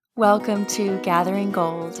Welcome to Gathering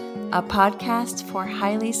Gold, a podcast for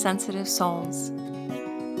highly sensitive souls.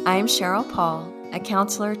 I am Cheryl Paul, a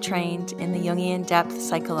counselor trained in the Jungian depth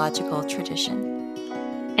psychological tradition.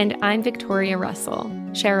 And I'm Victoria Russell,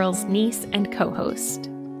 Cheryl's niece and co-host.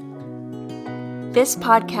 This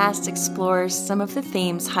podcast explores some of the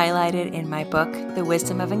themes highlighted in my book, The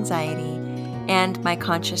Wisdom of Anxiety, and my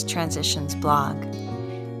Conscious Transitions blog.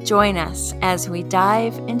 Join us as we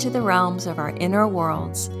dive into the realms of our inner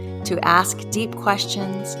worlds to ask deep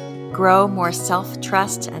questions, grow more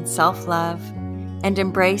self-trust and self-love, and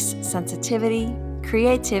embrace sensitivity,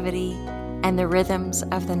 creativity, and the rhythms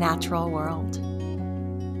of the natural world.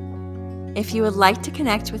 If you would like to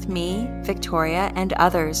connect with me, Victoria, and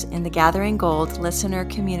others in the Gathering Gold listener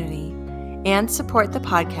community, and support the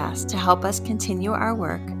podcast to help us continue our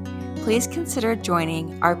work, please consider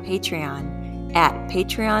joining our Patreon at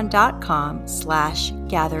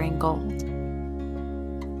patreon.com/gatheringgold.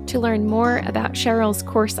 To learn more about Cheryl's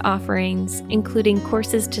course offerings, including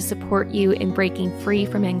courses to support you in breaking free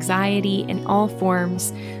from anxiety in all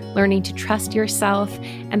forms, learning to trust yourself,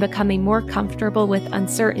 and becoming more comfortable with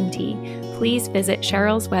uncertainty, please visit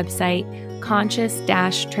Cheryl's website,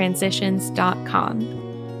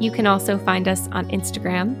 conscious-transitions.com. You can also find us on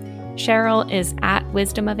Instagram. Cheryl is at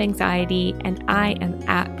Wisdom of Anxiety, and I am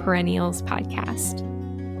at Perennials Podcast.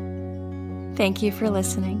 Thank you for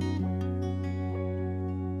listening.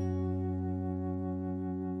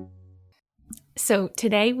 So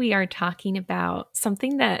today we are talking about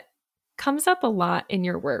something that comes up a lot in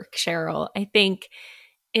your work, Cheryl. I think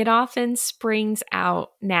it often springs out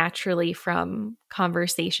naturally from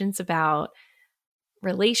conversations about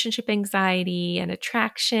relationship anxiety and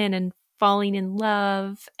attraction and falling in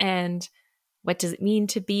love and what does it mean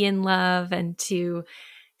to be in love and to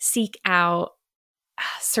seek out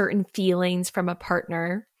certain feelings from a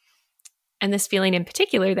partner. And this feeling in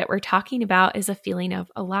particular that we're talking about is a feeling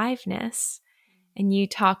of aliveness. And you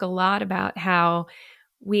talk a lot about how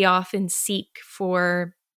we often seek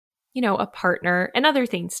for, a partner and other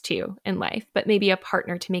things too in life, but maybe a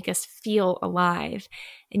partner to make us feel alive.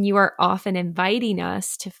 And you are often inviting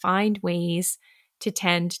us to find ways to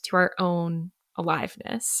tend to our own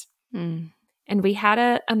aliveness. And we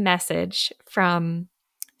had a message from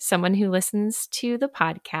someone who listens to the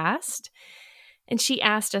podcast, and she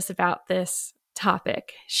asked us about this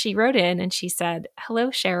topic. She wrote in and she said, "Hello,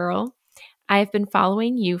 Cheryl. I have been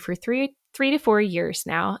following you for three to 4 years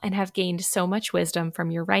now and have gained so much wisdom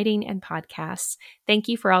from your writing and podcasts. Thank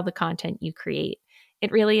you for all the content you create.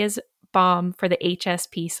 It really is balm for the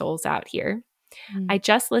HSP souls out here. I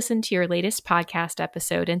just listened to your latest podcast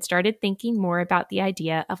episode and started thinking more about the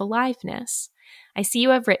idea of aliveness. I see you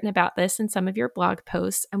have written about this in some of your blog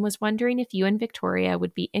posts and was wondering if you and Victoria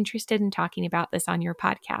would be interested in talking about this on your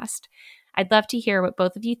podcast. I'd love to hear what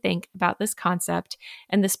both of you think about this concept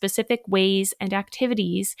and the specific ways and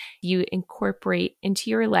activities you incorporate into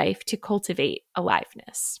your life to cultivate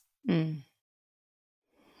aliveness."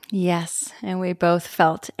 Yes, and we both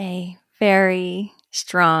felt a very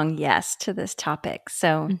strong yes to this topic.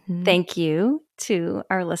 So Thank you to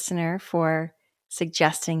our listener for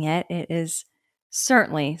suggesting it. It is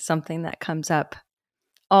certainly something that comes up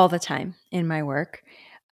all the time in my work.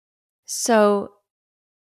 So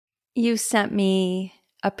you sent me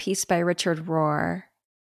a piece by Richard Rohr,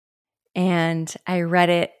 and I read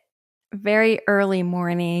it very early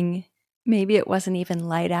morning. Maybe it wasn't even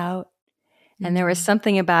light out. And there was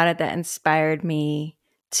something about it that inspired me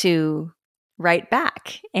to write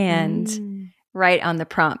back and write on the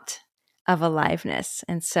prompt of aliveness.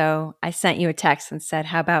 And so I sent you a text and said,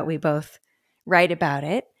 how about we both write about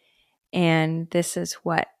it? And this is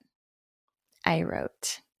what I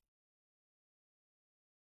wrote.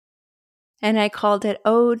 And I called it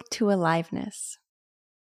Ode to Aliveness.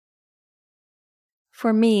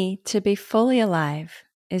 For me, to be fully alive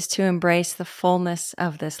is to embrace the fullness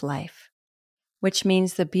of this life, which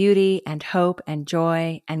means the beauty and hope and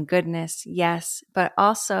joy and goodness, yes, but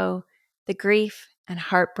also the grief and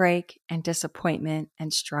heartbreak and disappointment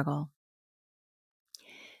and struggle.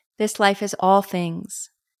 This life is all things,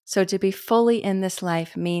 so to be fully in this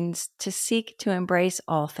life means to seek to embrace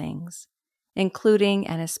all things, including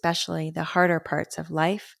and especially the harder parts of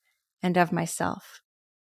life and of myself.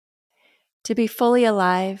 To be fully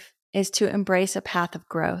alive is to embrace a path of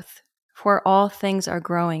growth, for all things are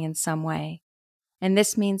growing in some way, and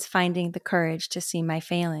this means finding the courage to see my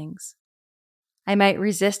failings. I might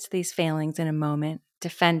resist these failings in a moment,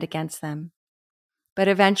 defend against them, but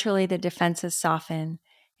eventually the defenses soften,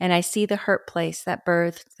 and I see the hurt place that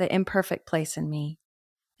birthed the imperfect place in me,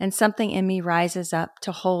 and something in me rises up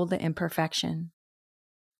to hold the imperfection.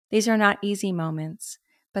 These are not easy moments,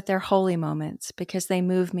 but they're holy moments because they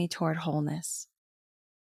move me toward wholeness.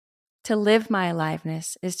 To live my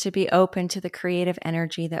aliveness is to be open to the creative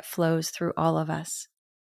energy that flows through all of us.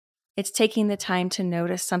 It's taking the time to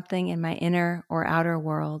notice something in my inner or outer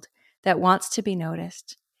world that wants to be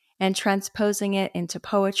noticed and transposing it into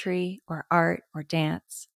poetry or art or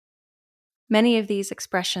dance. Many of these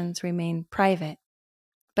expressions remain private,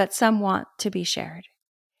 but some want to be shared.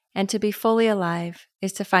 And to be fully alive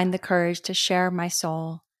is to find the courage to share my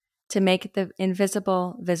soul, to make the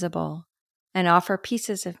invisible visible, and offer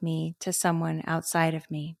pieces of me to someone outside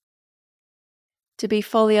of me. To be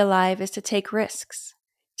fully alive is to take risks,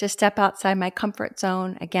 to step outside my comfort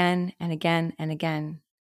zone again and again and again.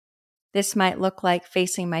 This might look like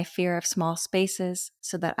facing my fear of small spaces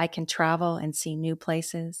so that I can travel and see new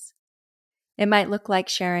places. It might look like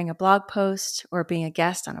sharing a blog post or being a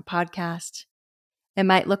guest on a podcast. It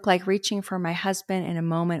might look like reaching for my husband in a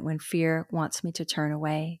moment when fear wants me to turn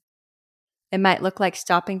away. It might look like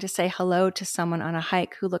stopping to say hello to someone on a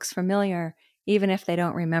hike who looks familiar, even if they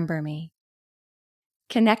don't remember me.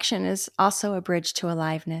 Connection is also a bridge to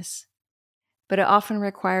aliveness, but it often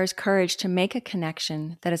requires courage to make a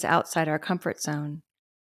connection that is outside our comfort zone.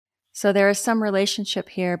 So there is some relationship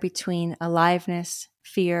here between aliveness,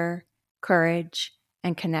 fear, courage,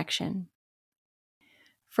 and connection.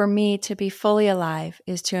 For me, to be fully alive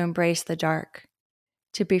is to embrace the dark,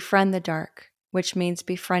 to befriend the dark, which means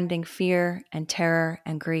befriending fear and terror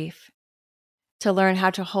and grief, to learn how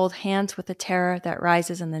to hold hands with the terror that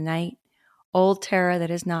rises in the night, old terror that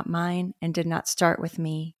is not mine and did not start with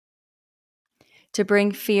me, to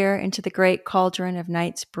bring fear into the great cauldron of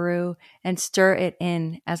night's brew and stir it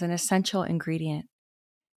in as an essential ingredient,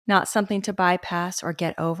 not something to bypass or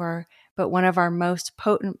get over, but one of our most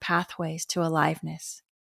potent pathways to aliveness.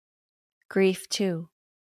 Grief, too.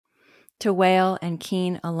 To wail and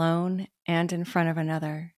keen alone and in front of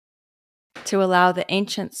another. To allow the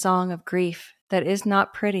ancient song of grief that is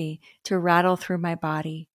not pretty to rattle through my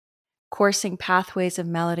body, coursing pathways of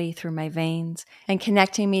melody through my veins and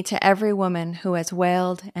connecting me to every woman who has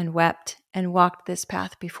wailed and wept and walked this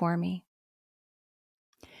path before me.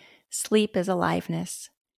 Sleep is aliveness.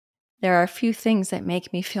 There are few things that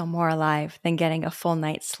make me feel more alive than getting a full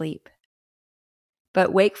night's sleep.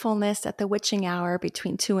 But wakefulness at the witching hour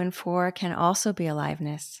between 2 and 4 can also be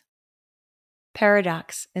aliveness.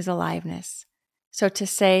 Paradox is aliveness. So to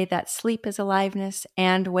say that sleep is aliveness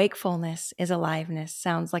and wakefulness is aliveness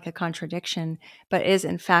sounds like a contradiction, but is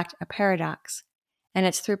in fact a paradox. And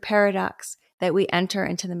it's through paradox that we enter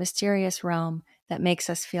into the mysterious realm that makes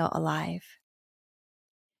us feel alive.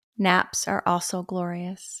 Naps are also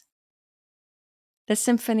glorious. The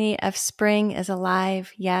symphony of spring is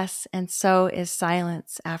alive, yes, and so is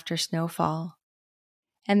silence after snowfall.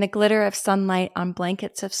 And the glitter of sunlight on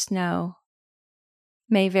blankets of snow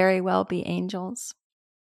may very well be angels.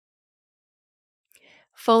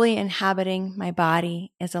 Fully inhabiting my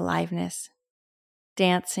body is aliveness.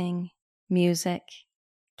 Dancing, music,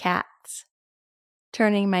 cats,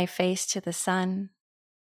 turning my face to the sun,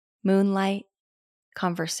 moonlight,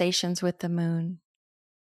 conversations with the moon,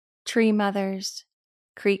 tree mothers,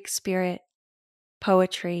 creek spirit,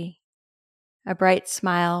 poetry, a bright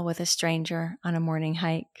smile with a stranger on a morning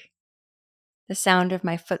hike, the sound of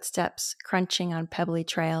my footsteps crunching on pebbly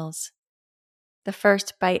trails, the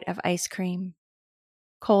first bite of ice cream,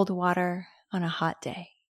 cold water on a hot day.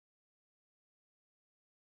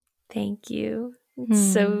 Thank you.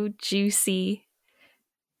 It's so juicy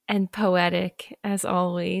and poetic as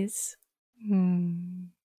always. And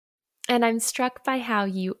I'm struck by how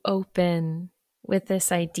you open with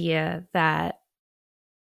this idea that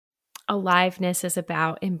aliveness is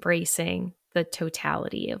about embracing the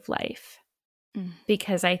totality of life.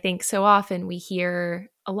 Because I think so often we hear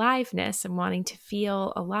aliveness and wanting to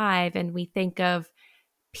feel alive, and we think of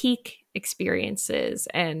peak experiences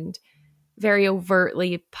and very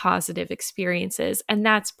overtly positive experiences. And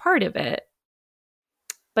that's part of it,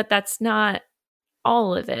 but that's not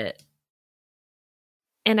all of it.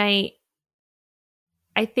 And I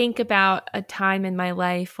think about a time in my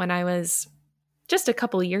life when I was just a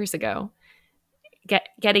couple of years ago,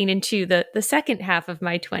 getting into the second half of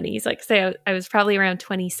my 20s, like say I was probably around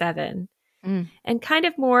 27 and kind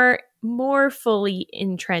of more fully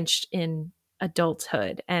entrenched in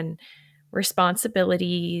adulthood and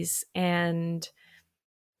responsibilities. And,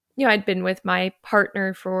 I'd been with my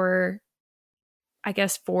partner for, I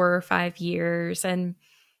guess, 4 or 5 years, and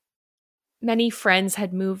many friends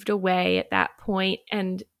had moved away at that point.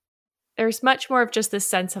 And there's much more of just this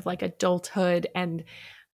sense of like adulthood and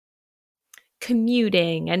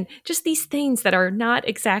commuting and just these things that are not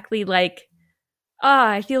exactly like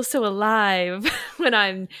I feel so alive when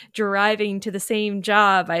I'm driving to the same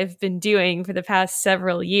job I've been doing for the past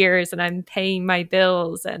several years and I'm paying my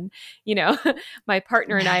bills. And, my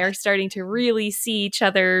partner and I are starting to really see each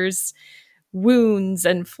other's wounds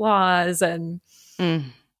and flaws. Mm.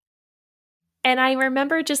 And I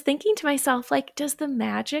remember just thinking to myself, like, does the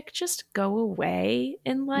magic just go away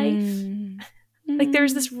in life? Mm. Like,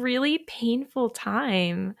 there's Mm. this really painful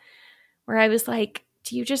time where I was like,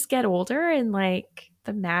 do you just get older and like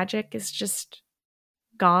the magic is just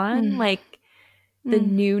gone? Mm. Like the Mm.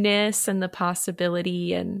 newness and the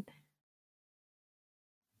possibility and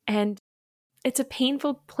it's a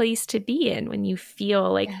painful place to be in when you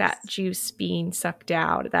feel like that Yes. juice being sucked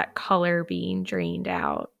out, that color being drained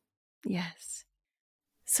out. Yes.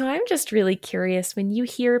 So I'm just really curious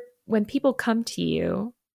when people come to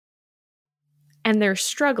you and they're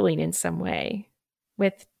struggling in some way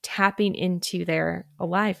with tapping into their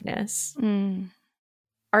aliveness. Mm.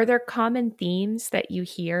 Are there common themes that you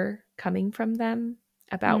hear coming from them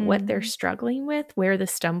about what they're Mm. struggling with, where the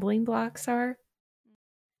stumbling blocks are?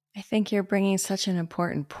 I think you're bringing such an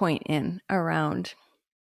important point in around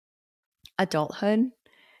adulthood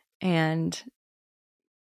and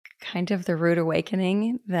kind of the rude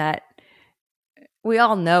awakening that we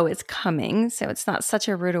all know is coming. So it's not such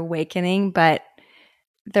a rude awakening, but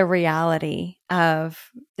the reality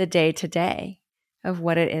of the day to day of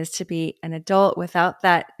what it is to be an adult without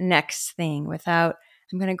that next thing, without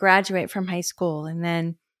I'm going to graduate from high school and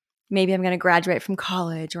then maybe I'm going to graduate from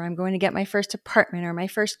college or I'm going to get my first apartment or my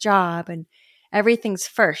first job and everything's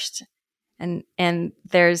first. And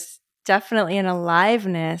there's definitely an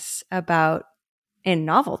aliveness about in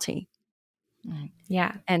novelty.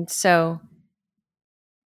 Yeah. And so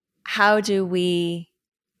how do we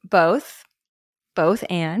both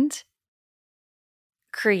and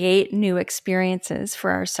create new experiences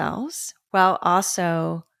for ourselves while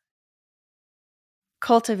also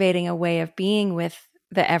cultivating a way of being with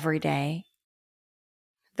the everyday,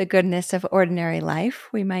 the goodness of ordinary life,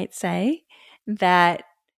 we might say, that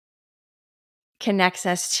connects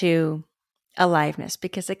us to aliveness,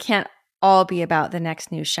 because it can't all be about the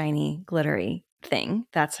next new shiny, glittery thing.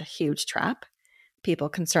 That's a huge trap people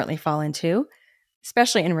can certainly fall into,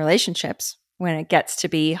 especially in relationships when it gets to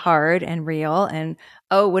be hard and real. And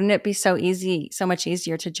oh, wouldn't it be so easy, so much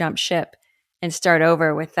easier to jump ship and start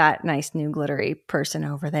over with that nice new glittery person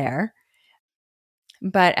over there?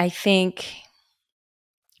 But I think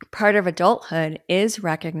part of adulthood is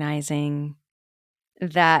recognizing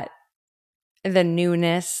that the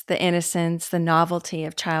newness, the innocence, the novelty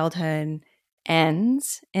of childhood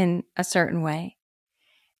ends in a certain way.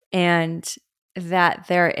 And that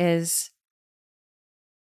there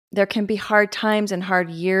can be hard times and hard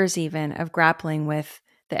years even of grappling with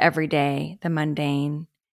the everyday, the mundane.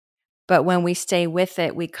 But when we stay with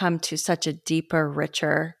it, we come to such a deeper,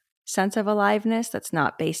 richer sense of aliveness that's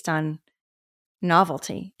not based on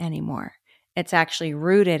novelty anymore. It's actually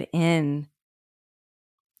rooted in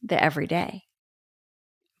the everyday,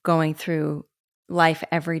 going through life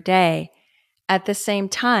every day. At the same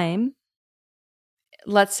time,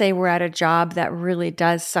 let's say we're at a job that really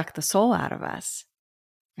does suck the soul out of us,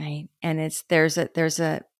 right? And there's a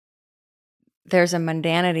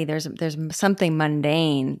mundanity, there's something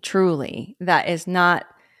mundane truly that is not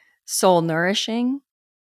soul nourishing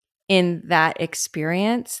in that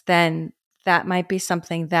experience. Then that might be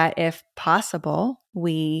something that, if possible,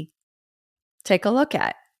 we take a look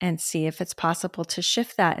at and see if it's possible to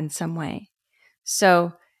shift that in some way.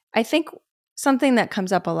 So I think something that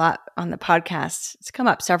comes up a lot on the podcast, it's come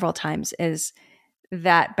up several times, is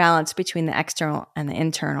that balance between the external and the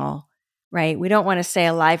internal, right? We don't want to say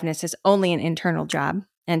aliveness is only an internal job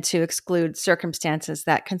and to exclude circumstances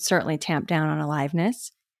that can certainly tamp down on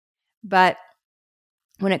aliveness. But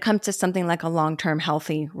when it comes to something like a long-term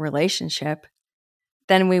healthy relationship,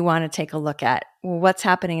 then we want to take a look at, well, what's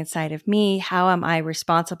happening inside of me? How am I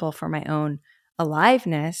responsible for my own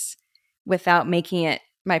aliveness without making it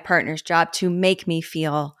my partner's job to make me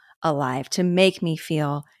feel alive, to make me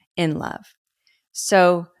feel in love?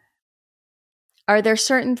 So are there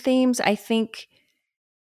certain themes? I think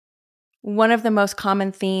one of the most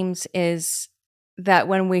common themes is that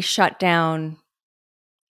when we shut down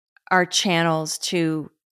our channels to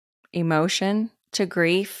emotion, to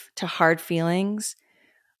grief, to hard feelings,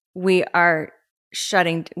 we are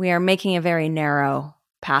making a very narrow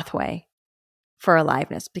pathway for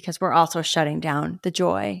aliveness, because we're also shutting down the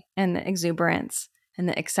joy and the exuberance and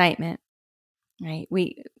the excitement, right?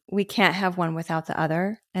 We can't have one without the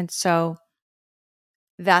other. And so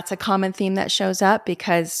that's a common theme that shows up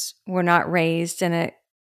because we're not raised in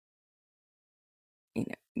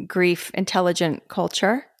grief intelligent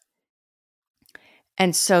culture.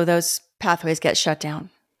 And so those pathways get shut down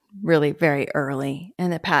really very early.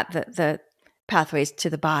 And the pathways to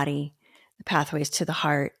the body, the pathways to the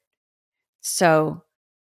heart. So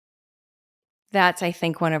that's, I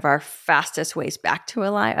think, one of our fastest ways back to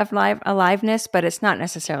aliveness, but it's not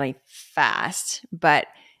necessarily fast, but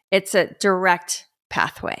it's a direct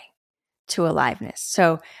pathway to aliveness.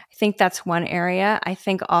 So I think that's one area. I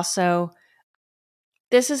think also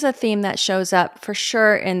this is a theme that shows up for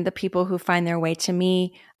sure in the people who find their way to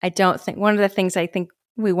me. I don't think one of the things I think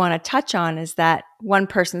we want to touch on is that one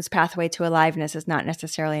person's pathway to aliveness is not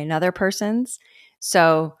necessarily another person's.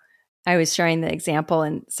 So I was sharing the example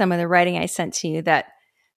in some of the writing I sent to you that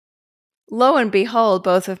lo and behold,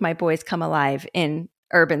 both of my boys come alive in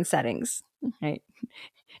urban settings, right?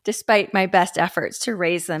 Despite my best efforts to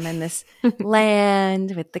raise them in this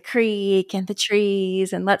land with the creek and the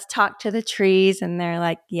trees, and let's talk to the trees. And they're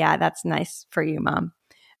like, yeah, that's nice for you, Mom.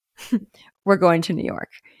 We're going to New York.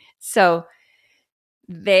 So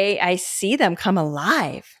I see them come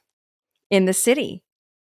alive in the city.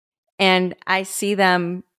 And I see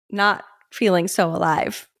them not feeling so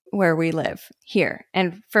alive where we live here.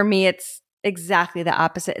 And for me, it's exactly the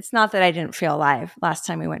opposite. It's not that I didn't feel alive last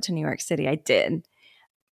time we went to New York City. I did.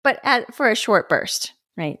 But for a short burst,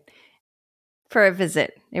 right? For a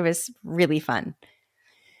visit. It was really fun.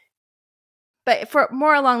 But for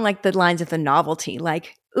more along like the lines of the novelty,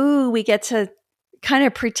 like, ooh, we get to kind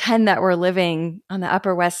of pretend that we're living on the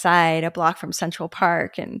Upper West Side, a block from Central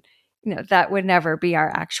Park. And, that would never be our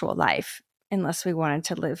actual life unless we wanted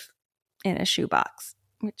to live in a shoebox,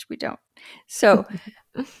 which we don't. So,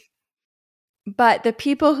 but the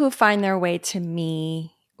people who find their way to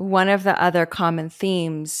me, one of the other common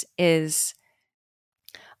themes is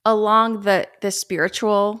along the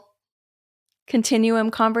spiritual continuum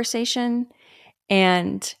conversation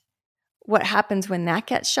and what happens when that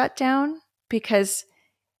gets shut down. Because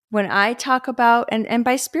when I talk about, and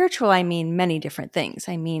by spiritual, I mean many different things.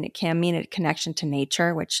 I mean, it can mean a connection to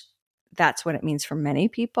nature, which that's what it means for many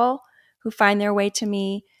people who find their way to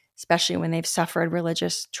me, especially when they've suffered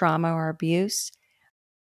religious trauma or abuse.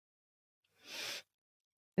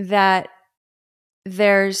 That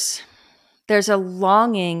there's a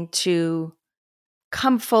longing to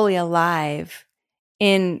come fully alive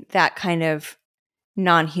in that kind of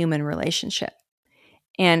non-human relationship.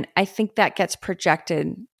 And I think that gets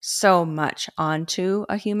projected so much onto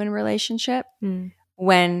a human relationship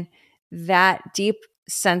when that deep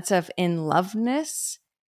sense of in-loveness,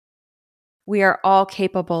 we are all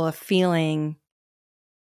capable of feeling,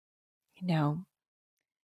 on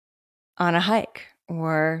a hike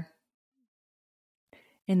or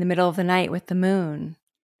in the middle of the night with the moon.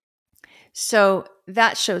 So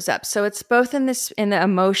that shows up. So it's both in the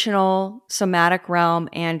emotional, somatic realm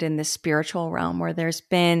and in the spiritual realm where there's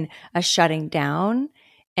been a shutting down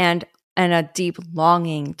and a deep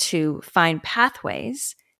longing to find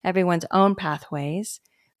pathways, everyone's own pathways,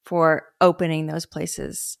 for opening those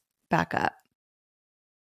places back up.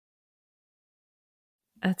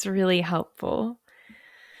 That's really helpful.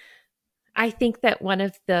 I think that one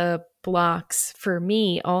of the blocks for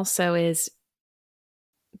me also is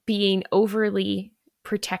being overly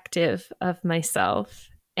protective of myself,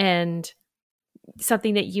 and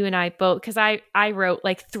something that you and I both, because I wrote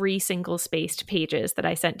like 3 single spaced pages that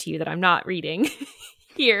I sent to you that I'm not reading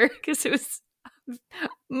here because it was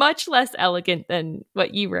much less elegant than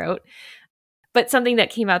what you wrote. But something that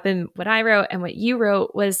came up in what I wrote and what you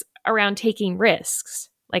wrote was around taking risks,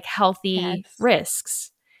 like healthy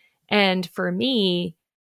risks. And for me,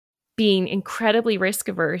 being incredibly risk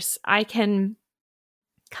averse, I can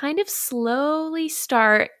kind of slowly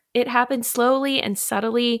start. It happens slowly and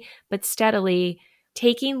subtly, but steadily,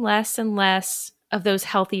 taking less and less of those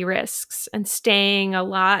healthy risks and staying a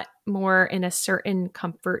lot more in a certain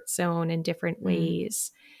comfort zone in different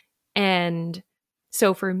ways. And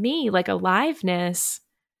so for me, like aliveness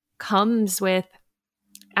comes with,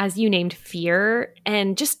 as you named, fear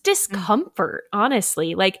and just discomfort,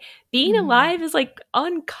 honestly. Like being alive is like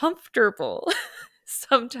uncomfortable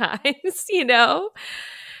sometimes,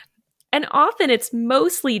 And often it's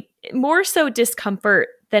mostly more so discomfort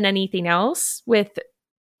than anything else with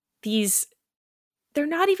these. They're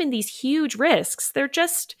not even these huge risks. They're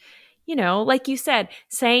just, like you said,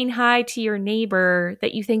 saying hi to your neighbor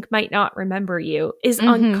that you think might not remember you is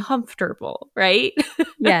uncomfortable, right?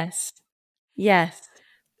 Yes. Yes.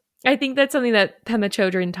 I think that's something that Pema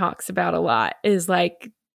Chodron talks about a lot is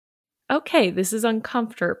like, okay, this is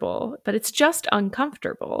uncomfortable, but it's just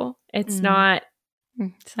uncomfortable. It's not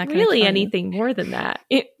really anything more than that.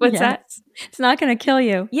 What's that? It's not going to kill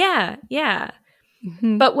you. Yeah.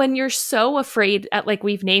 Mm-hmm. But when you're so afraid, like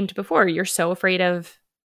we've named before, you're so afraid of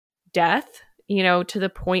death, to the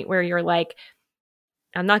point where you're like,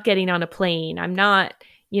 I'm not getting on a plane. I'm not,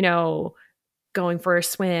 going for a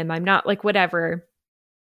swim. I'm not like whatever.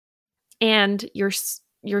 And you're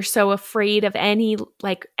so afraid of any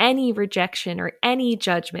rejection or any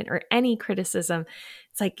judgment or any criticism.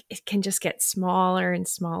 It's like it can just get smaller and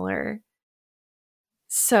smaller.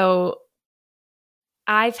 So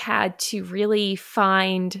I've had to really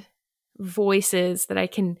find voices that I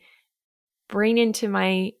can bring into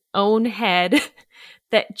my own head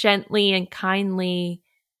that gently and kindly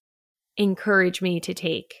encourage me to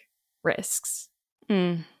take risks.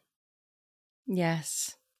 Mm.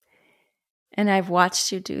 Yes. And I've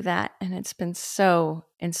watched you do that, and it's been so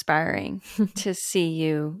inspiring to see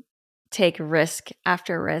you take risk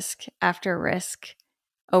after risk after risk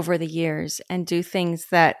over the years and do things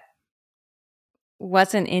that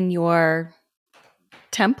wasn't in your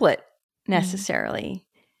template necessarily,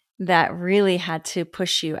 that really had to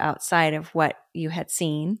push you outside of what you had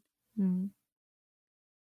seen. Mm.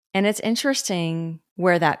 And it's interesting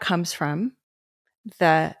where that comes from,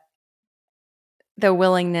 the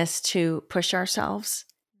willingness to push ourselves,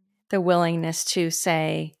 the willingness to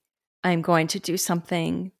say, I'm going to do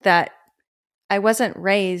something that I wasn't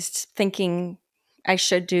raised thinking I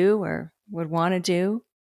should do or would want to do.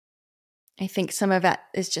 I think some of that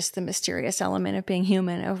is just the mysterious element of being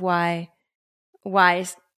human, of why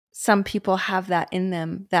some people have that in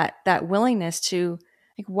them, that willingness to,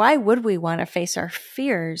 like, why would we want to face our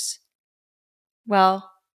fears? Well,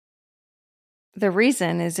 the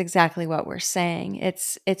reason is exactly what we're saying.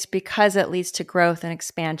 It's because it leads to growth and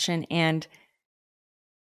expansion and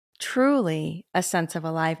truly a sense of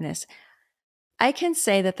aliveness. I can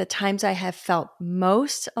say that the times I have felt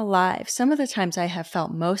most alive, some of the times I have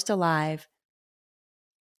felt most alive,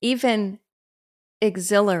 even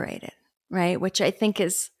exhilarated, right? Which I think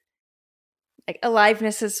is, like,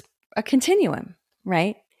 aliveness is a continuum,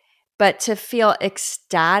 right? But to feel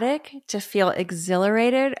ecstatic, to feel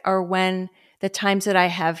exhilarated, are when the times that I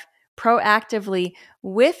have proactively,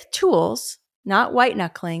 with tools, not white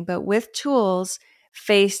knuckling, but with tools,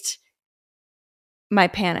 faced my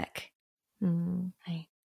panic. Mm. Right?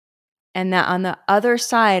 And that on the other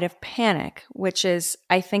side of panic, which is,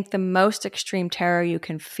 I think, the most extreme terror you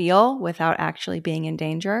can feel without actually being in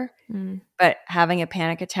danger, but having a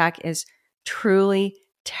panic attack is truly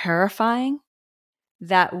terrifying,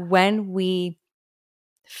 that when we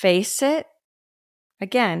face it,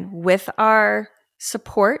 again, with our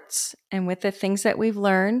supports and with the things that we've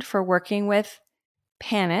learned for working with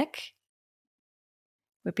panic,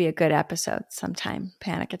 would be a good episode sometime,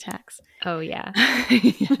 panic attacks. Oh, yeah.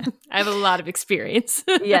 Yeah. I have a lot of experience.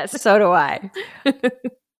 Yes, so do I.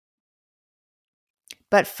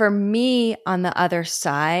 But for me, on the other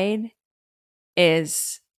side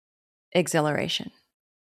is exhilaration.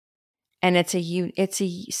 And it's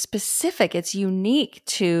unique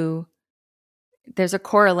to, there's a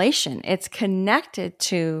correlation. It's connected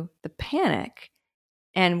to the panic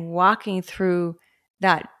and walking through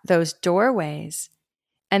those doorways.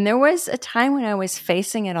 And there was a time when I was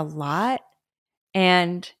facing it a lot,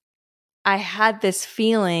 and I had this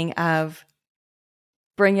feeling of,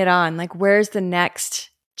 bring it on. Like, where's the next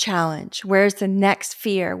challenge? Where's the next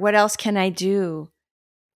fear? What else can I do?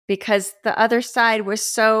 Because the other side was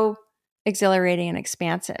so exhilarating and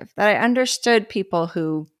expansive that I understood people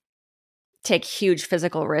who take huge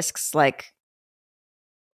physical risks, like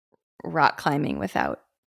rock climbing without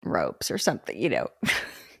ropes or something,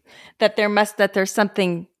 that there's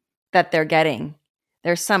something that they're getting.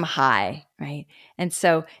 There's some high, right? And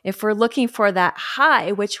so if we're looking for that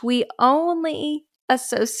high, which we only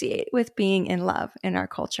associate with being in love in our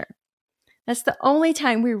culture, that's the only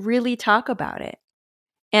time we really talk about it.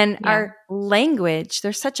 And our language,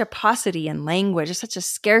 there's such a paucity in language, there's such a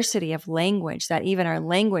scarcity of language, that even our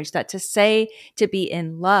language, that to say to be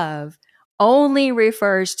in love only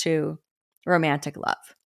refers to romantic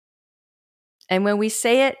love. And when we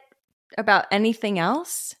say it about anything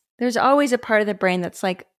else, there's always a part of the brain that's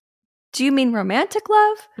like, do you mean romantic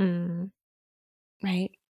love?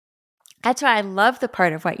 Right? That's why I love the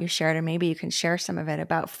part of what you shared, or maybe you can share some of it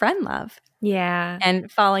about friend love. Yeah. And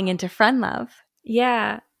falling into friend love.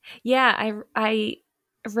 Yeah. Yeah. I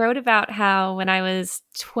wrote about how when I was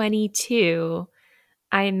 22,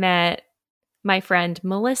 I met my friend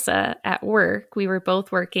Melissa at work. We were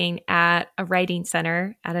both working at a writing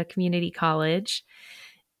center at a community college.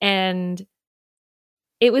 And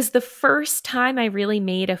it was the first time I really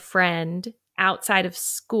made a friend outside of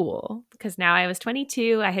school, because now I was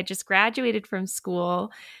 22. I had just graduated from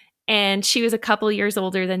school, and she was a couple years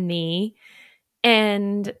older than me.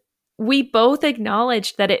 And we both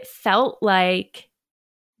acknowledged that it felt like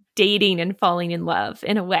dating and falling in love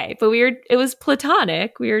in a way, but it was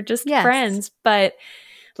platonic. We were just Yes. friends. But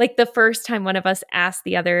like the first time one of us asked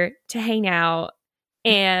the other to hang out,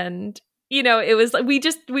 and it was like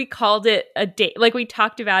we called it a date. Like we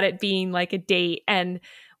talked about it being like a date, and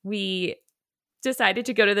we decided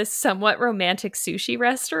to go to this somewhat romantic sushi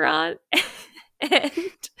restaurant. And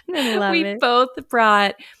I love we it. both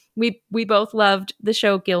brought we both loved the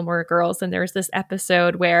show Gilmore Girls, and there was this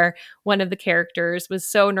episode where one of the characters was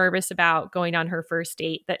so nervous about going on her first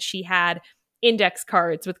date that she had index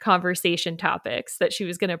cards with conversation topics that she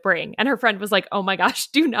was going to bring. And her friend was like, "Oh my gosh,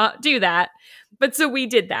 do not do that." But so we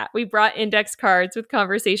did that. We brought index cards with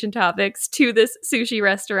conversation topics to this sushi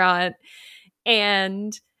restaurant.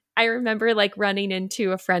 And I remember like running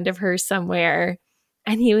into a friend of hers somewhere,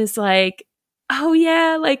 and he was like, "Oh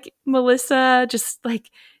yeah, like Melissa, just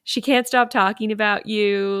like she can't stop talking about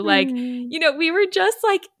you." Like, we were just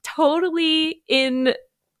like totally in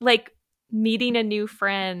like meeting a new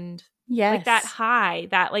friend. Yes. Like that high,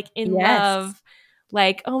 that like in Yes. love,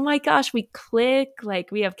 like, oh my gosh, we click,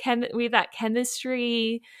 like we have that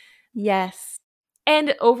chemistry. Yes.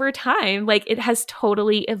 And over time, like it has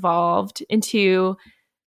totally evolved into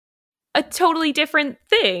a totally different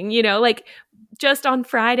thing, like just on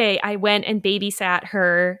Friday, I went and babysat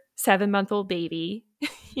her 7-month-old baby.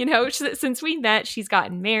 Since we met, she's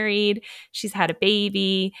gotten married, she's had a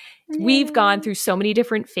baby. Yay. We've gone through so many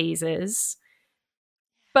different phases.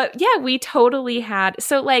 But yeah, we totally had.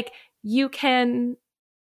 So like you can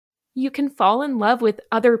fall in love with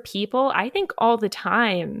other people, I think, all the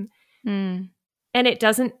time. And it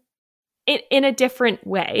doesn't in a different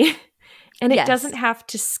way. And it doesn't have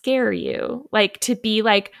to scare you, like to be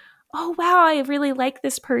like, "Oh, wow, I really like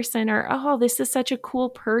this person," or, "Oh, this is such a cool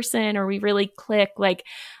person," or, "We really click." Like,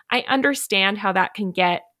 I understand how that can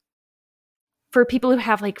get for people who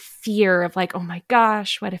have like fear of like, "Oh my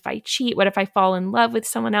gosh, what if I cheat? What if I fall in love with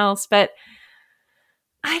someone else?" But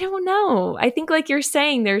I don't know. I think like you're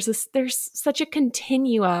saying, there's such a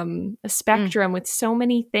continuum, a spectrum with so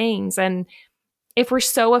many things. And if we're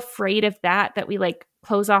so afraid of that we like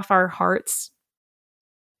close off our hearts,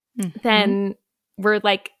 then we're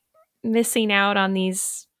like missing out on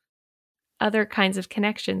these other kinds of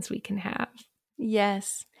connections we can have.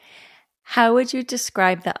 Yes. How would you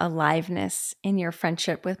describe the aliveness in your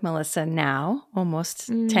friendship with Melissa now, almost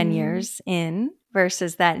 10 years in,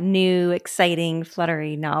 versus that new, exciting,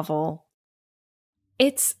 fluttery novel?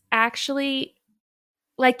 It's actually,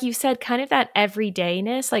 like you said, kind of that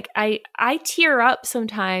everydayness. Like I tear up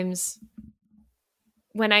sometimes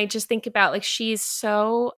when I just think about like she's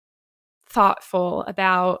so thoughtful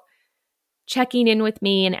about checking in with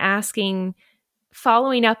me and asking,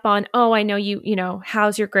 following up on, "Oh, I know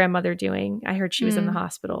how's your grandmother doing? I heard she was in the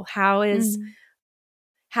hospital. How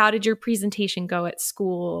did your presentation go at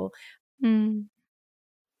school?" When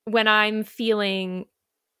I'm feeling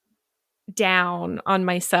down on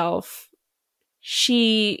myself,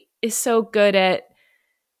 she is so good at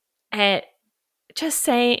just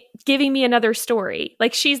giving me another story.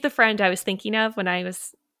 Like she's the friend I was thinking of when I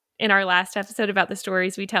was in our last episode about the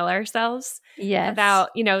stories we tell ourselves. Yes. About,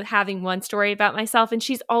 having one story about myself. And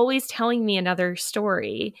she's always telling me another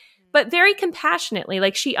story, but very compassionately.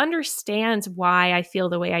 Like she understands why I feel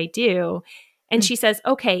the way I do. And she says,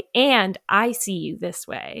 "Okay, and I see you this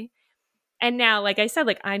way." And now, like I said,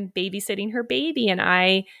 like I'm babysitting her baby, and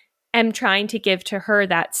I am trying to give to her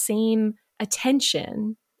that same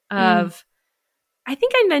attention of, I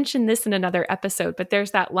think I mentioned this in another episode, but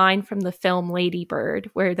there's that line from the film Lady Bird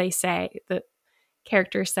where the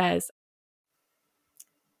character says,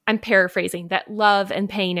 I'm paraphrasing, that love and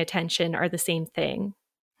paying attention are the same thing.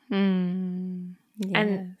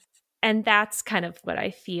 Yes. And that's kind of what I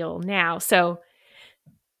feel now. So,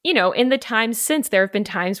 in the times since, there have been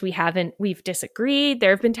times we've disagreed. There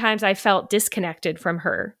have been times I felt disconnected from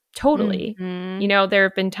her totally. There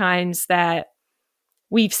have been times that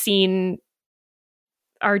we've seen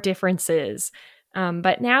our differences.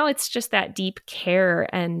 But now it's just that deep care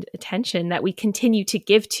and attention that we continue to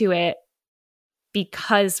give to it,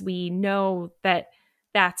 because we know that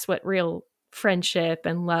that's what real friendship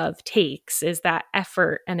and love takes, is that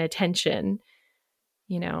effort and attention.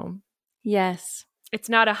 Yes. It's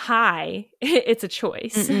not a high, it's a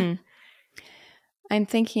choice. I'm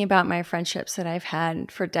thinking about my friendships that I've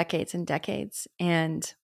had for decades and decades,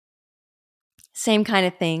 and same kind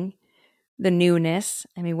of thing, the newness.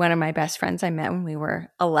 I mean, one of my best friends I met when we were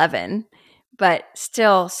 11, but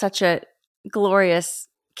still such a glorious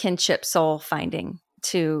kinship soul finding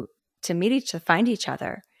to find each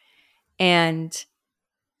other. And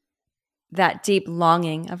that deep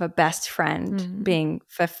longing of a best friend being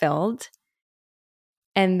fulfilled.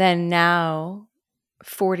 And then now,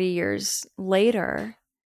 40 years later,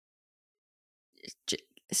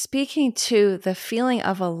 speaking to the feeling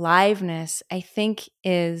of aliveness, I think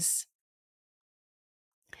is,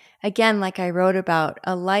 again, like I wrote about,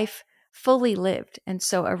 a life fully lived. And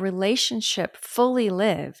so a relationship fully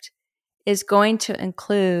lived is going to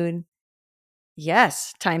include,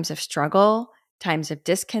 yes, times of struggle, times of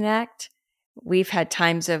disconnect. We've had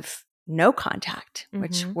times of no contact,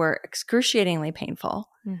 which were excruciatingly painful.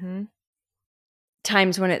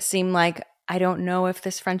 Times when it seemed like, I don't know if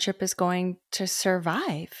this friendship is going to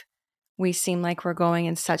survive. We seem like we're going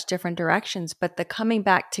in such different directions, but the coming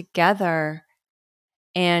back together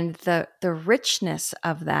and the richness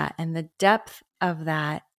of that and the depth of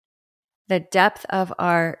that, the depth of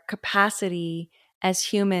our capacity as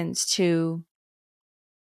humans to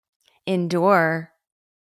endure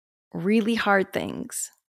really hard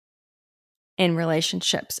things in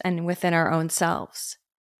relationships and within our own selves.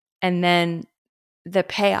 And then the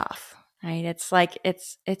payoff, right? It's like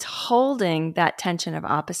it's holding that tension of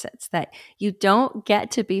opposites, that you don't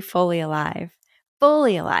get to be fully alive.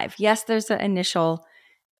 Fully alive. Yes, there's the initial,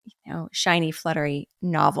 shiny, fluttery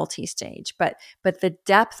novelty stage, but the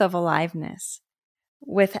depth of aliveness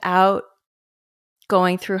without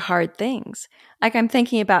going through hard things. Like I'm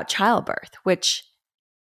thinking about childbirth, which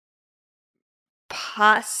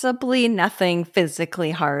possibly nothing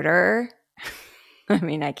physically harder. I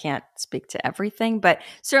mean, I can't speak to everything, but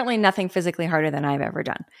certainly nothing physically harder than I've ever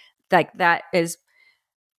done. Like that is,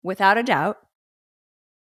 without a doubt,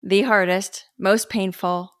 the hardest, most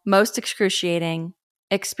painful, most excruciating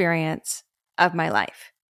experience of my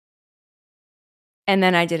life. And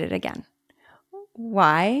then I did it again.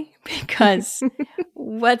 Why? Because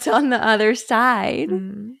what's on the other side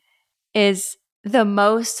is the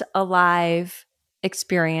most alive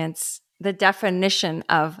experience, the definition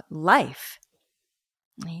of life.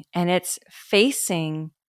 And it's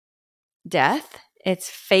facing death, it's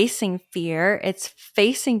facing fear, it's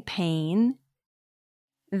facing pain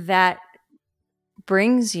that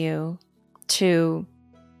brings you to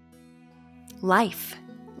life,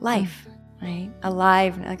 right?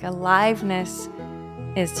 Alive, like aliveness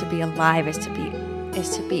is to be alive, is to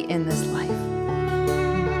be in this life.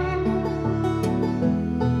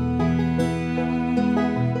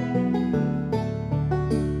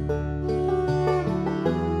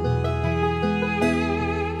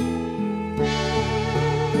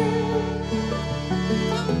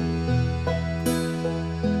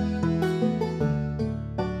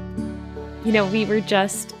 We were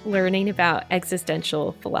just learning about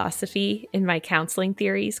existential philosophy in my counseling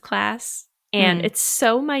theories class, and it's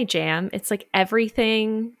so my jam. It's like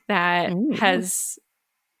everything that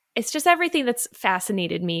it's just everything that's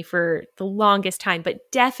fascinated me for the longest time, but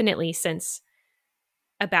definitely since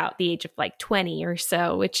about the age of like 20 or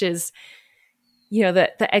so, which is,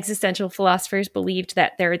 the existential philosophers believed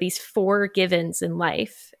that there are these 4 givens in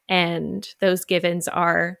life, and those givens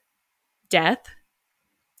are death,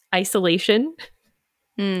 isolation,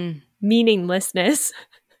 meaninglessness,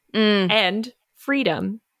 and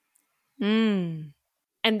freedom. And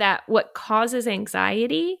that what causes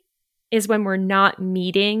anxiety is when we're not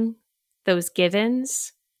meeting those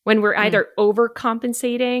givens, when we're either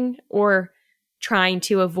overcompensating or trying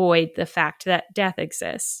to avoid the fact that death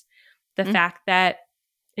exists, the fact that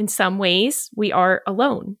in some ways we are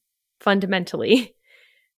alone, fundamentally,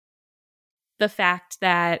 the fact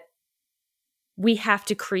that we have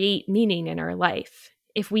to create meaning in our life.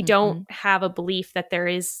 If we don't have a belief that there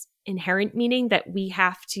is inherent meaning, that we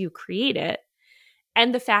have to create it,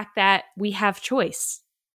 and the fact that we have choice.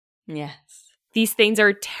 Yes. These things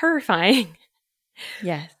are terrifying.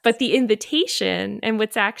 Yes. But the invitation, and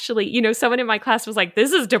what's actually, someone in my class was like,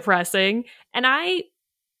 this is depressing. And I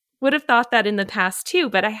would have thought that in the past too,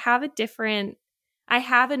 but I have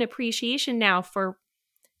an appreciation now for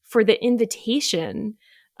the invitation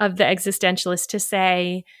of the existentialist to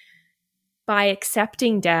say, by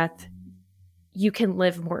accepting death, you can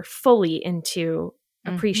live more fully into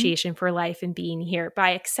appreciation for life and being here.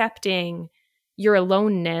 By accepting your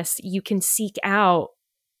aloneness, you can seek out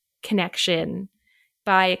connection.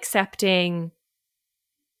 By accepting,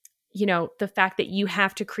 the fact that you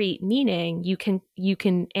have to create meaning, you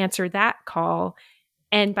can answer that call.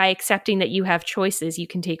 And by accepting that you have choices, you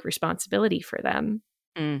can take responsibility for them.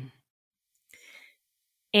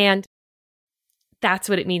 And that's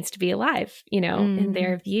what it means to be alive, in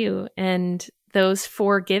their view. And those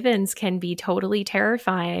 4 givens can be totally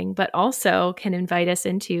terrifying, but also can invite us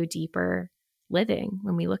into deeper living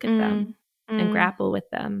when we look at them and grapple with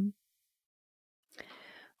them.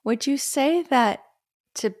 Would you say that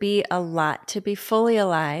to be to be fully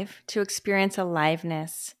alive, to experience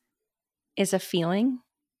aliveness is a feeling?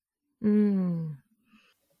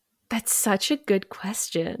 That's such a good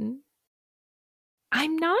question.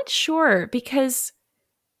 I'm not sure because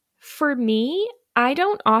for me, I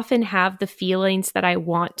don't often have the feelings that I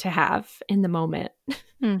want to have in the moment.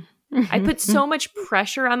 I put so much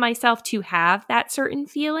pressure on myself to have that certain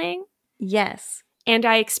feeling. Yes. And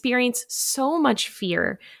I experience so much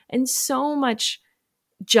fear and so much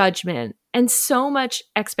judgment and so much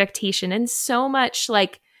expectation and so much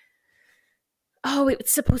like, oh, it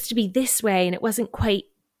was supposed to be this way and it wasn't quite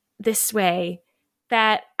this way,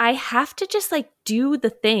 that I have to just like do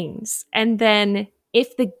the things. And then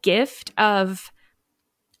if the gift of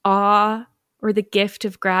awe or the gift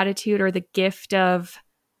of gratitude or the gift of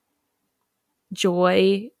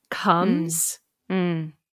joy comes,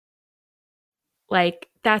 like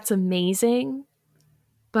that's amazing.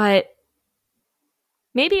 But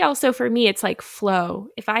maybe also for me, it's like flow.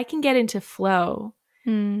 If I can get into flow,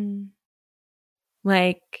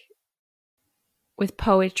 like with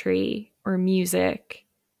poetry or music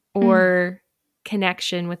or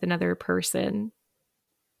connection with another person,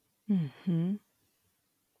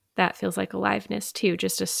 that feels like aliveness too.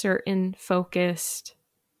 Just a certain focused,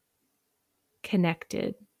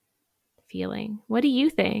 connected feeling. What do you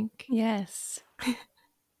think? Yes.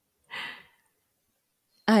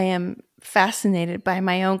 I am fascinated by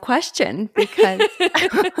my own question because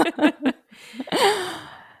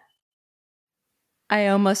I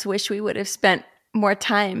almost wish we would have spent more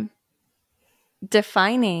time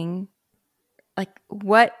defining, like,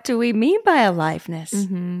 what do we mean by aliveness?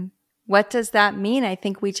 What does that mean? I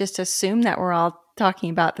think we just assume that we're all talking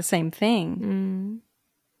about the same thing.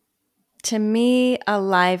 To me,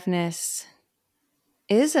 aliveness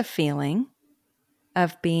is a feeling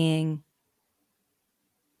of being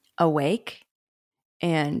awake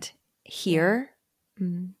and here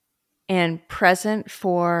and present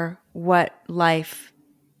for what life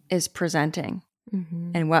is presenting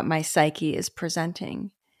and what my psyche is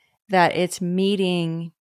presenting, that it's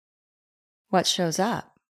meeting what shows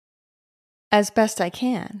up as best I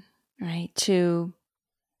can, right? To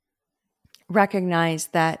recognize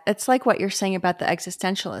that it's like what you're saying about the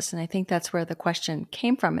existentialist. And I think that's where the question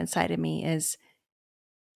came from inside of me is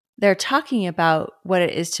they're talking about what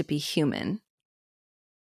it is to be human,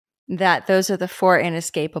 that those are the four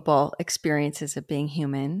inescapable experiences of being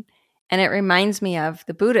human. And it reminds me of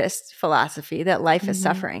the Buddhist philosophy that life is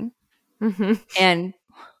suffering. And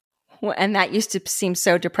that used to seem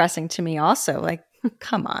so depressing to me also. Like,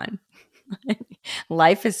 come on,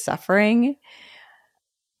 life is suffering.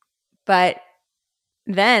 But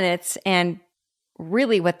then and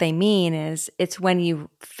really what they mean is it's when you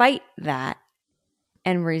fight that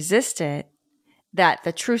and resist it, that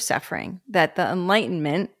the true suffering, that the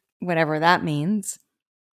enlightenment, whatever that means,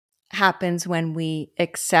 happens when we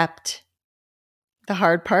accept the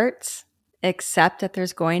hard parts, accept that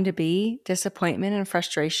there's going to be disappointment and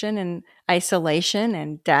frustration and isolation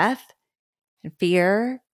and death and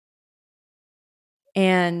fear,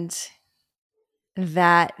 and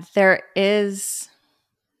that there is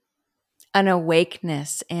an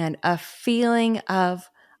awakeness and a feeling of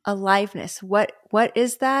aliveness. What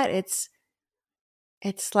is that? It's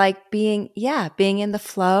like being in the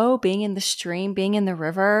flow, being in the stream, being in the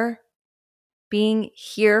river, being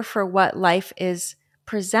here for what life is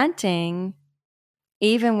presenting,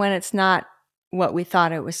 even when it's not what we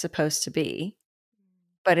thought it was supposed to be.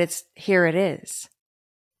 But here it is.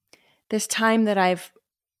 This time that I've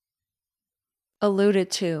alluded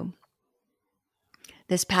to,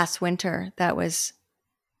 this past winter, that was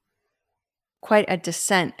quite a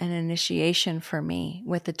descent and initiation for me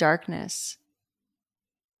with the darkness,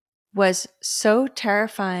 was so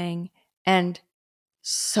terrifying and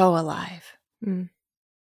so alive.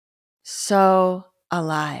 So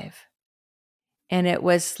alive. And it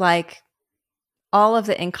was like all of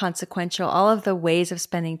the inconsequential, all of the ways of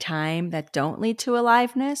spending time that don't lead to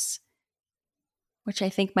aliveness, which I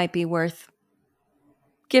think might be worth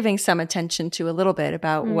giving some attention to a little bit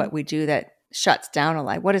about what we do that shuts down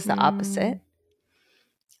alive. What is the opposite?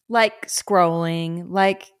 Like scrolling,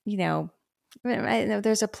 like, I know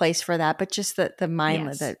there's a place for that, but just the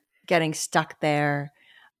mindless, that getting stuck there.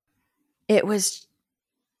 It was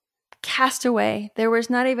cast away. There was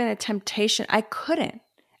not even a temptation.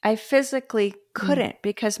 I physically couldn't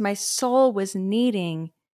because my soul was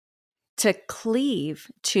needing to cleave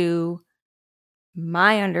to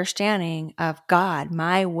my understanding of God,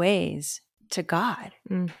 my ways to God.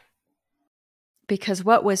 Because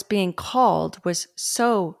what was being called was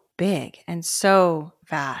so big and so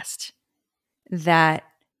vast that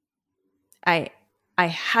I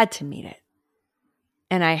had to meet it.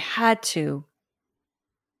 And I had to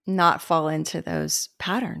not fall into those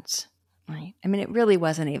patterns, right? I mean, it really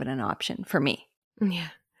wasn't even an option for me. Yeah.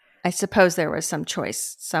 I suppose there was some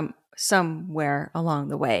choice somewhere along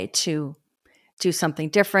the way to do something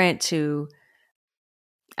different, to,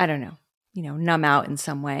 I don't know, numb out in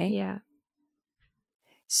some way. Yeah.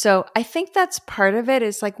 So I think that's part of it,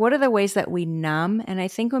 is like, what are the ways that we numb? And I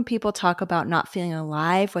think when people talk about not feeling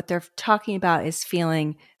alive, what they're talking about is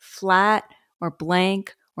feeling flat or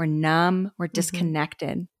blank or numb or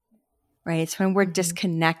disconnected, right? It's when we're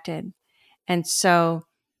disconnected. And so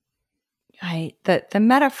the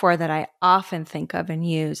metaphor that I often think of and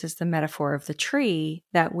use is the metaphor of the tree,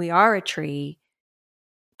 that we are a tree.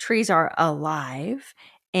 Trees are alive,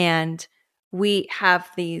 and we have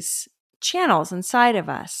these channels inside of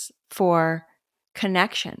us for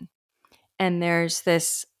connection. And there's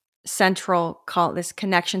this this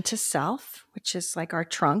connection to self, which is like our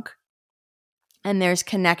trunk. And there's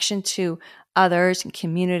connection to others and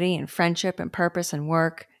community and friendship and purpose and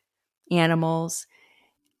work, animals,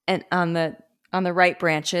 and on the right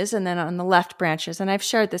branches, and then on the left branches. And I've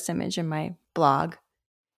shared this image in my blog.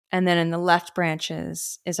 And then in the left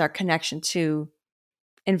branches is our connection to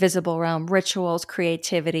invisible realm rituals,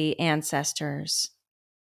 creativity, ancestors,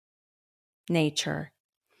 nature.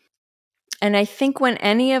 And I think when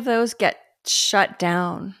any of those get shut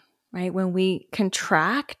down, right, when we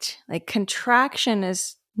contract, like, contraction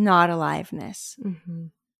is not aliveness.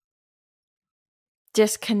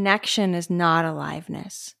 Disconnection is not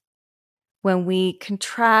aliveness. When we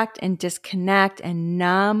contract and disconnect and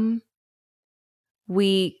numb,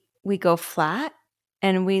 we go flat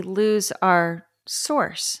and we lose our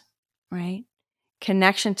source, right?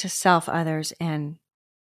 Connection to self, others, and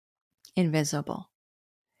invisible.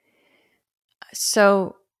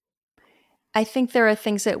 So I think there are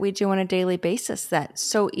things that we do on a daily basis that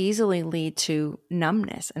so easily lead to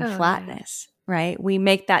numbness and flatness, right? We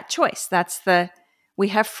make that choice. We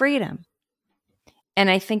have freedom. And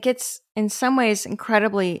I think it's in some ways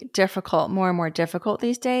incredibly difficult, more and more difficult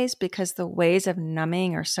these days, because the ways of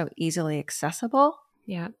numbing are so easily accessible.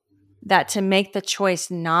 Yeah. That to make the choice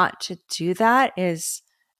not to do that is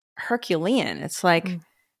Herculean. It's like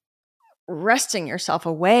wresting yourself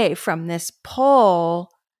away from this pull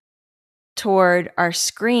toward our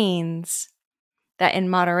screens that in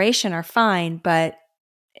moderation are fine, but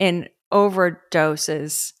in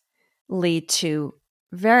overdoses lead to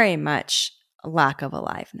very much a lack of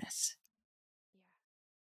aliveness.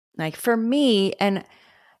 Like for me, and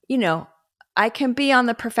I can be on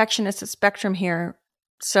the perfectionist spectrum here,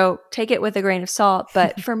 so take it with a grain of salt.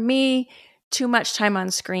 But for me, too much time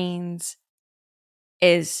on screens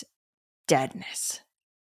is deadness.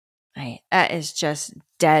 Right? That is just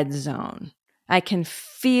dead zone. I can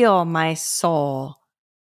feel my soul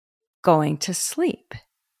going to sleep.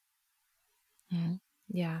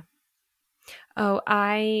 Yeah. Oh,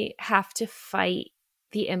 I have to fight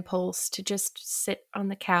the impulse to just sit on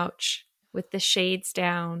the couch with the shades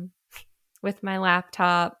down, with my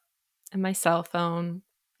laptop and my cell phone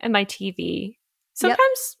and my TV.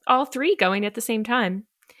 Sometimes all three going at the same time.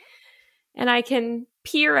 And I can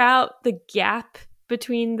peer out the gap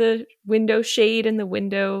between the window shade and the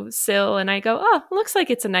window sill, and I go, oh, looks like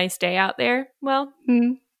it's a nice day out there. Well,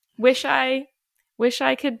 wish I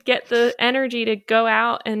could get the energy to go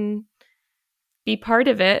out and be part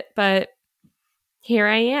of it, but here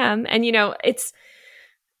I am. And it's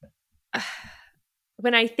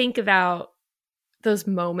when I think about those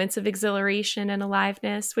moments of exhilaration and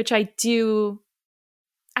aliveness, which I think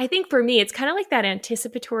for me, it's kind of like that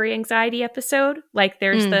anticipatory anxiety episode. Like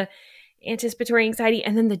there's the anticipatory anxiety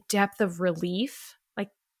and then the depth of relief, like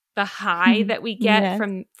the high that we get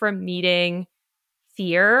from meeting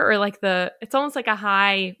fear, or like it's almost like a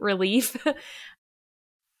high relief.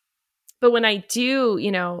 But when I do,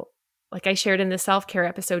 like I shared in the self-care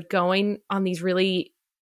episode, going on these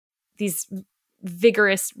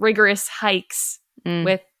rigorous hikes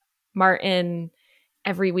with Martin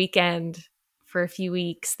every weekend for a few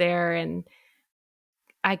weeks there. And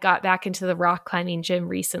I got back into the rock climbing gym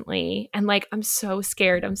recently, and like, I'm so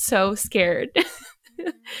scared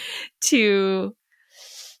to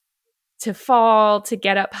fall, to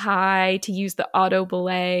get up high, to use the auto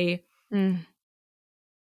belay.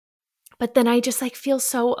 But then I just like feel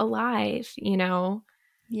so alive,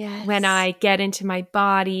 Yes. When I get into my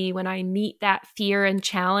body, when I meet that fear and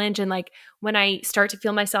challenge, and like when I start to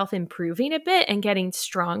feel myself improving a bit and getting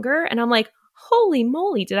stronger, and I'm like, holy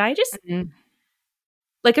moly, did I just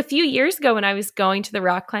like a few years ago when I was going to the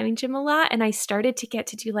rock climbing gym a lot, and I started to get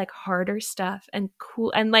to do like harder stuff and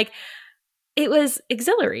cool, and like it was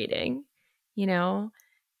exhilarating. you know?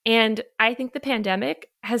 And I think the pandemic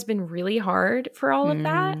has been really hard for all of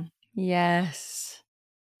that. Yes.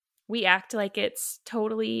 We act like it's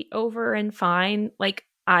totally over and fine. Like,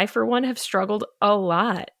 I, for one, have struggled a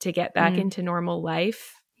lot to get back into normal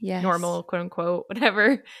life. Yes. Normal, quote unquote,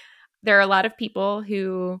 whatever. There are a lot of people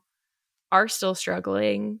who are still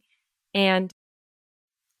struggling. And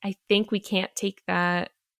I think we can't take that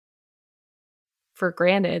for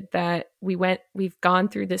granted, that we've gone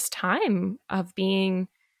through this time of being,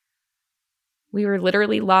 we were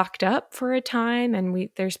literally locked up for a time, and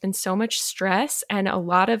there's been so much stress and a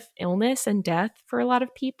lot of illness and death for a lot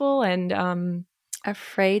of people, and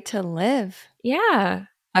afraid to live. Yeah.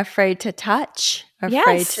 Afraid to touch. Afraid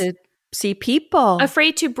Yes. to see people.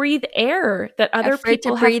 Afraid to breathe air that other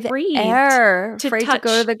people have breathed. Air. To afraid touch, to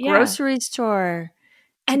go to the yeah. grocery store.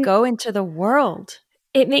 To And go into the world.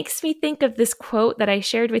 it makes me think of this quote that I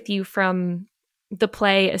shared with you from the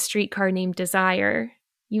play A Streetcar Named Desire.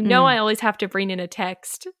 You know, I always have to bring in a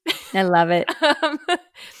text. I love it.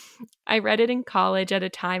 I read it in college at a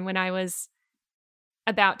time when I was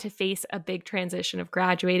about to face a big transition of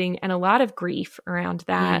graduating and a lot of grief around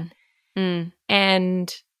that.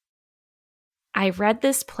 And I read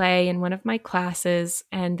this play in one of my classes,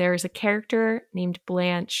 and there's a character named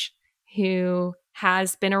Blanche who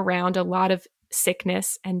has been around a lot of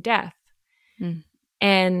sickness and death.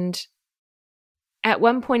 And at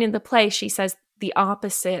one point in the play, she says the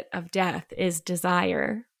opposite of death is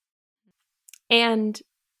desire. And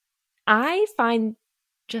I find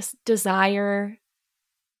just desire,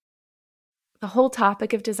 the whole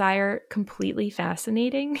topic of desire, completely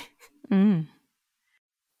fascinating. And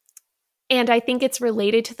I think it's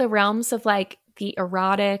related to the realms of like the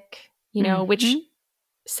erotic, you know, which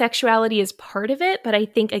sexuality is part of it. But I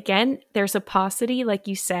think, again, there's a paucity, like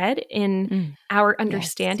you said, in our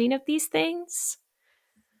understanding of these things.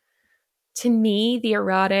 To me, the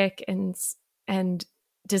erotic and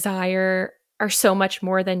desire are so much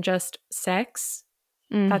more than just sex.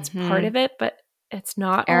 That's part of it, but it's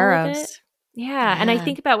not all of it. Yeah. And I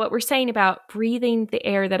think about what we're saying about breathing the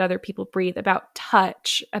air that other people breathe, about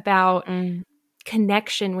touch, about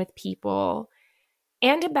connection with people,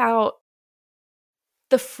 and about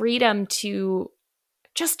the freedom to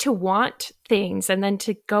just to want things and then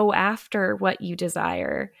to go after what you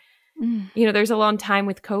desire. You know, there's a long time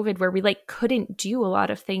with COVID where we like couldn't do a lot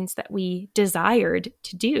of things that we desired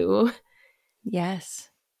to do. Yes.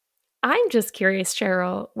 I'm just curious,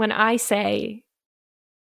 Cheryl, when I say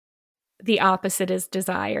the opposite is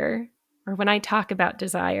desire, or when I talk about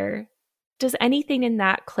desire, does anything in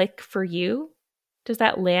that click for you? Does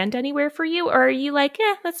that land anywhere for you? Or are you like,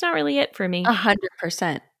 that's not really it for me?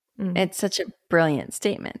 100%. It's such a brilliant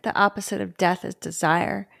statement. The opposite of death is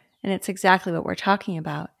desire. And it's exactly what we're talking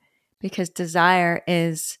about. Because desire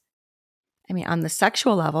is, I mean, on the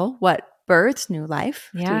sexual level, what births new life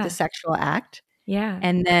through the sexual act. Yeah.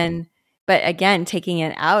 And then, but again, taking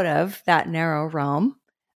it out of that narrow realm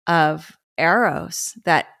of eros,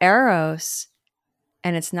 that eros,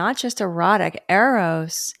 and it's not just erotic,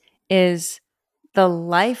 eros is the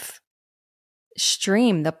life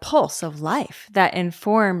stream, the pulse of life that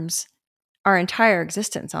informs our entire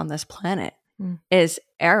existence on this planet is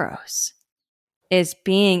eros. Is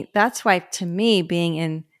being, that's why to me, being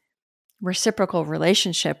in reciprocal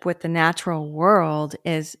relationship with the natural world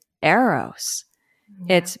is eros.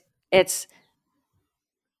 It's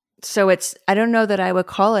I don't know that I would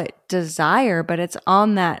call it desire, but it's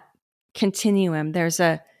on that continuum. There's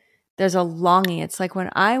a longing. It's like when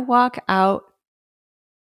I walk out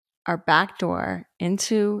our back door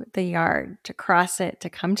into the yard to cross it, to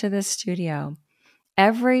come to this studio,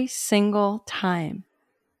 every single time.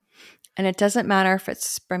 And it doesn't matter if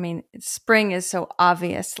it's, I mean, spring is so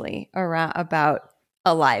obviously about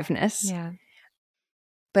aliveness. Yeah.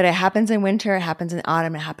 But it happens in winter, it happens in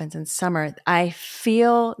autumn, it happens in summer. I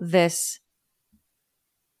feel this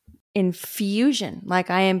infusion, like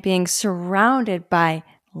I am being surrounded by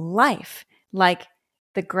life, like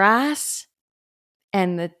the grass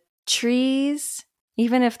and the trees.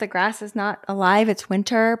 Even if the grass is not alive, it's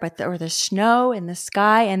winter, or the snow in the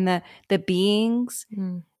sky and the beings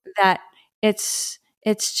that it's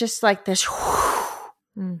just like this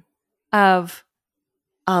of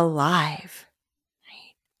alive.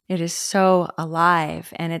 It is so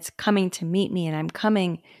alive, and it's coming to meet me, and I'm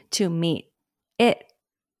coming to meet it.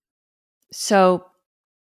 So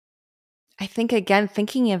I think, again,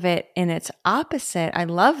 thinking of it in its opposite, I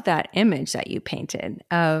love that image that you painted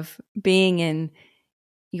of being in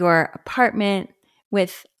your apartment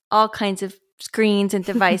with all kinds of screens and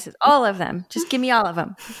devices, all of them. Just give me all of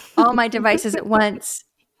them. All my devices at once.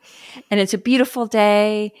 and it's a beautiful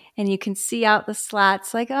day and you can see out the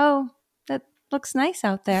slats like, oh, that looks nice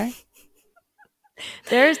out there.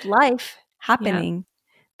 There's life happening.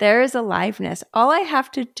 There is aliveness. All I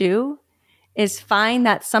have to do is find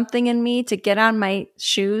that something in me to get on my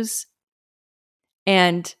shoes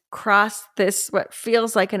and cross this, what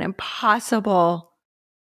feels like an impossible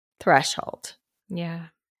threshold. Yeah.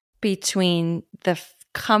 Between the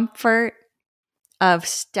comfort of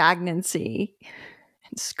stagnancy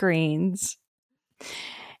and screens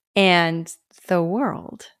and the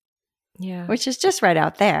world. Yeah. Which is just right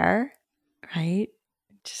out there, right?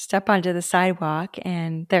 Just step onto the sidewalk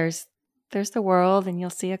and there's the world, and you'll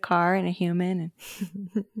see a car and a human.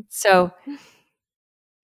 And so,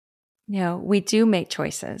 we do make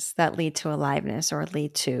choices that lead to aliveness or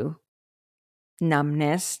lead to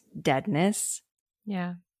numbness, deadness.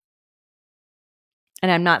 Yeah.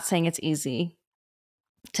 And I'm not saying it's easy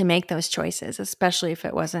to make those choices, especially if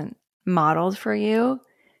it wasn't modeled for you.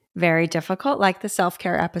 Very difficult, like the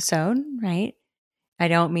self-care episode, right? I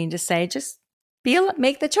don't mean to say just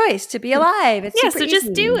make the choice to be alive. It's super easy.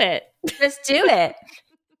 Just do it. Just do it,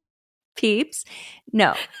 peeps.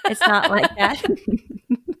 No, it's not like that.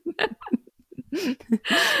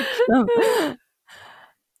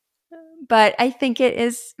 But I think it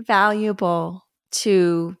is valuable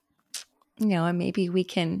to, and maybe we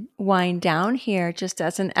can wind down here just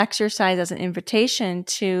as an exercise, as an invitation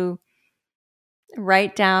to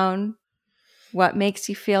write down what makes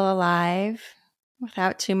you feel alive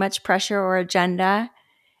without too much pressure or agenda,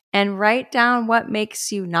 and write down what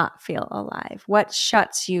makes you not feel alive, what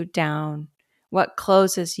shuts you down, what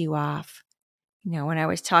closes you off. When I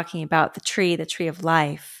was talking about the tree of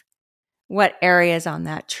life, what areas on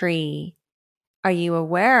that tree are you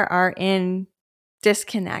aware are in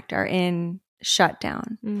disconnect, are in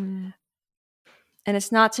shutdown? Mm. And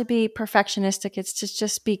it's not to be perfectionistic, it's to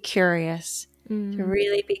just be curious, to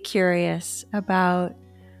really be curious about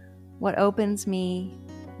what opens me,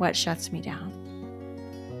 what shuts me down.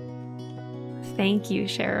 Thank you,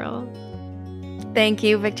 Cheryl. Thank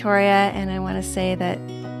you, Victoria. And I want to say that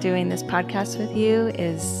doing this podcast with you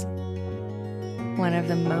is one of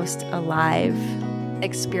the most alive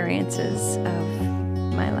experiences of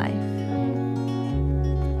my life.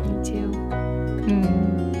 Me too.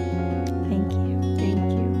 Thank you.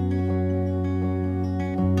 Thank you.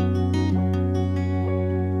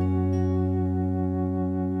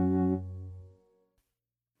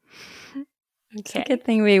 It's a good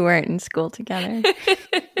thing we weren't in school together.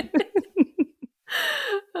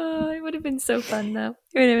 Oh, it would have been so fun, though.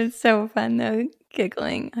 It would have been so fun, though,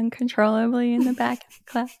 giggling uncontrollably in the back of the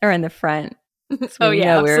class or in the front. So we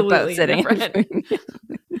were both sitting in the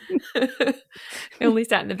front. I only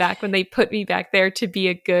sat in the back when they put me back there to be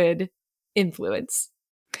a good influence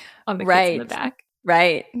on the kids in the back.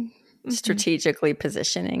 Right. Mm-hmm. Strategically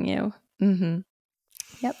positioning you. Mm-hmm.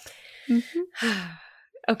 Yep. Mm-hmm.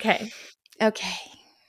 Okay.